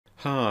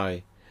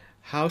Hi,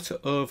 how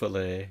to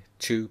overlay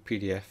two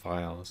PDF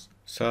files.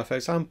 So for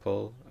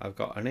example, I've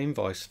got an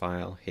invoice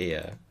file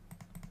here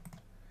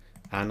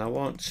and I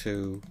want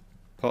to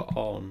put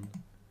on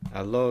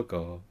a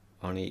logo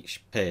on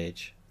each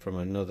page from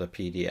another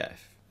PDF.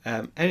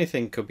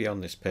 Anything could be on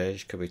this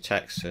page, could be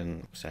text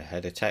and say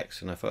header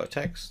text and a footer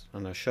text,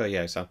 and I'll show you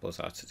examples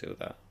how to do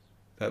that.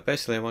 But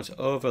basically I want to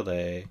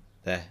overlay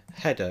the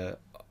header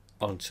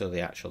onto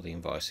the actual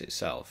invoice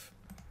itself.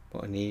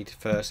 What I need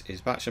first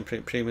is Batch and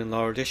Print Premium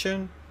Lower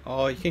Edition,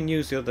 or you can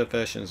use the other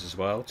versions as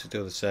well to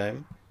do the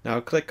same. Now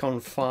click on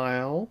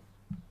File,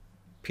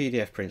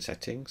 PDF Print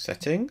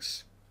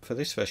Settings. For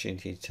this version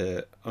you need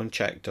to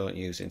uncheck Don't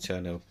Use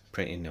Internal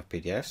Printing of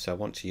PDFs, so I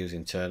want to use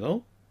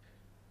Internal.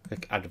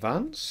 Click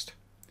Advanced.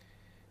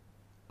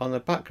 On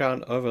the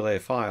Background Overlay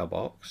File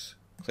box,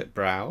 click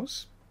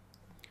Browse.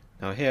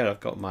 Now here I've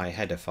got my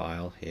header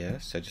file here,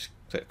 so just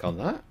click on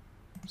that,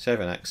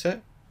 save and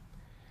exit.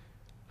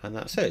 And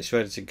that's it, it's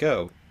ready to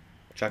go.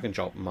 Drag and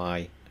drop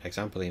my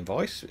example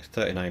invoice, it's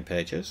 39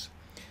 pages.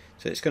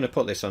 So it's going to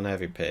put this on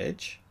every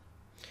page.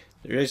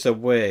 There is a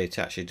way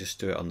to actually just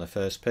do it on the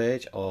first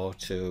page or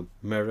to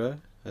mirror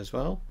as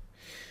well.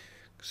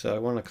 So I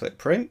want to click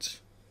print.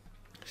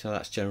 So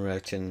that's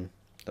generating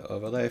the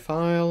overlay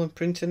file and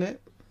printing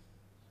it.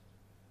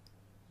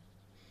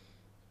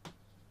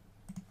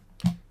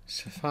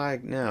 So if I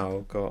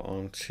now go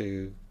on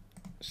to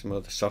some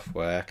other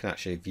software, I can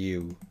actually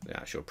view the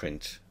actual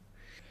print.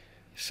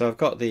 So I've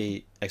got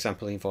the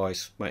example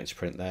invoice waiting to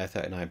print there,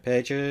 39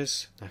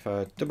 pages. If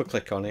I double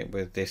click on it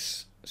with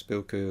this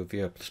Spooku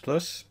Viewer++,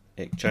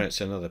 it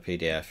generates another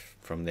PDF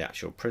from the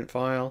actual print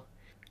file.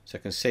 So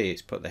I can see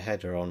it's put the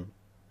header on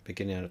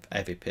beginning of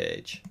every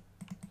page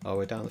all the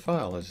way down the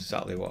file. That's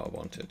exactly what I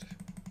wanted.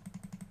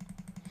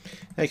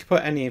 Now you can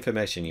put any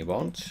information you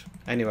want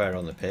anywhere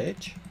on the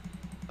page.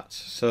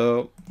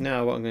 So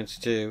now what I'm going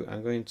to do,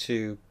 I'm going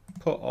to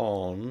put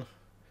on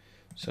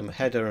some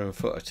header and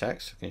footer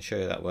text. I can show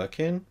you that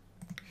working.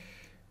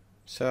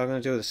 So I'm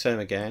going to do the same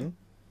again.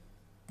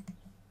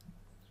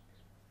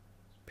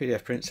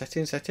 PDF print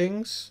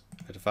settings,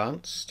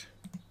 advanced,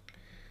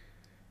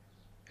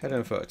 header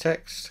and footer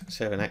text,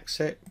 save and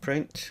exit,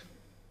 print.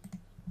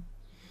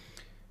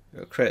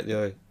 It'll create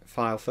the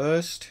file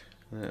first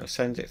and it'll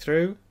send it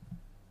through.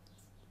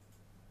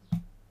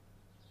 I'm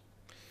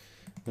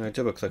going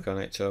to double click on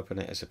it to open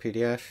it as a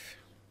PDF.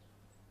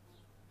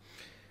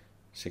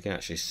 So you can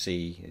actually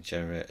see the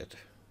generated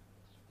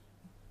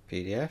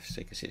PDF.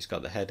 So you can see it's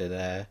got the header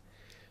there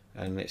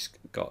and it's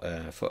got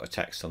a footer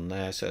text on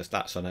there, so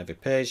that's on every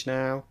page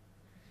now.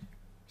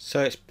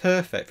 So it's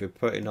perfect for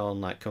putting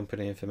on like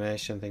company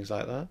information, things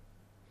like that.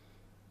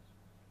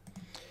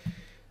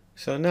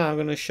 So now I'm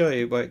going to show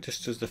you where it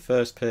just does the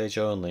first page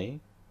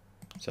only.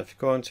 So if you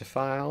go into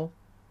File,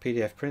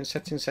 PDF Print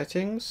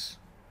Settings,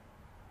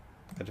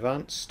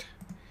 Advanced.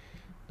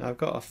 Now I've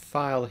got a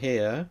file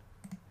here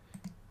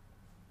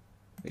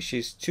which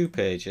is 2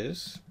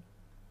 pages.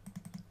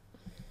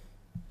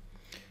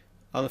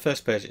 On the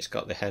first page it's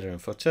got the header and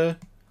footer.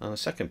 On the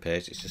second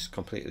page it's just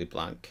completely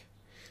blank.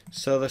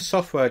 So the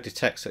software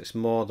detects that it's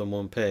more than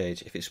one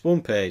page. If it's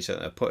one page, then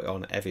it'll put it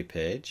on every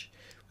page.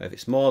 But if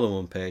it's more than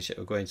one page, it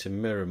will go into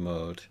mirror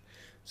mode.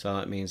 So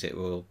that means it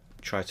will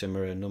try to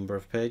mirror a number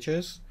of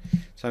pages.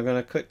 So I'm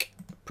going to click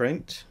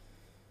print.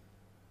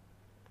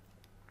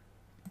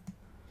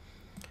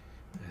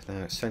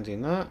 Now it's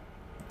sending that.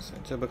 So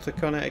double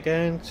click on it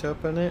again to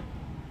open it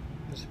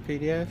as a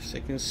PDF. So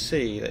you can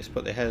see, let's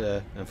put the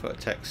header and footer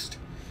text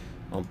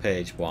on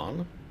page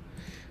 1.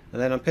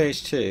 And then on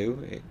page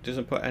 2, it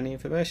doesn't put any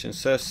information.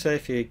 So say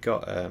if you've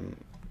got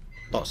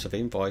lots of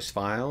invoice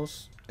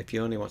files, if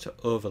you only want to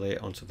overlay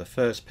it onto the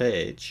first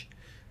page,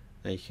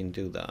 then you can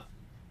do that.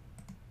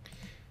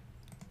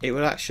 It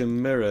will actually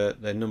mirror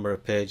the number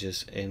of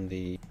pages in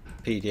the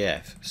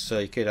PDF. So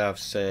you could have,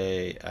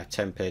 say, a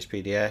 10-page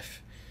PDF,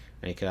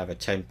 and you could have a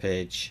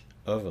 10-page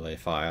overlay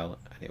file,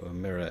 and it will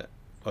mirror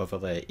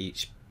overlay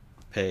each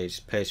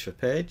page for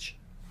page.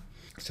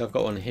 So I've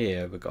got one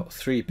here, we've got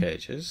 3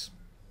 pages.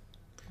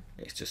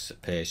 It's just a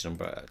page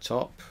number at the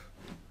top.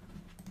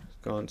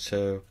 Go on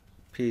to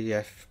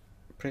PDF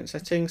print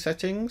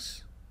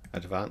settings,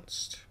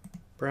 advanced,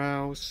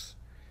 browse,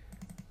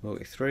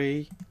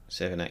 multi-3,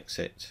 save and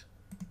exit,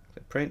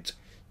 click print.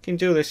 You can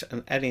do this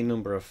on any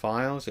number of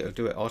files. It will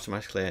do it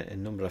automatically in a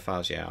number of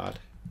files you add.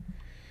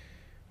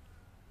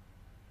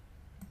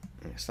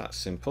 It's that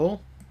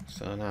simple.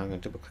 So now I'm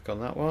going to double click on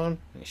that one.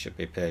 It should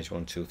be page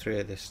 1, 2, 3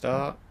 at the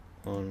start.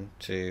 1,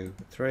 2,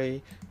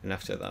 3, and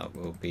after that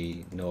will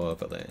be no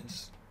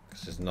overlays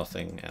because there's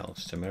nothing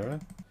else to mirror.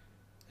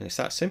 And it's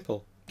that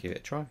simple. Give it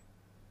a try.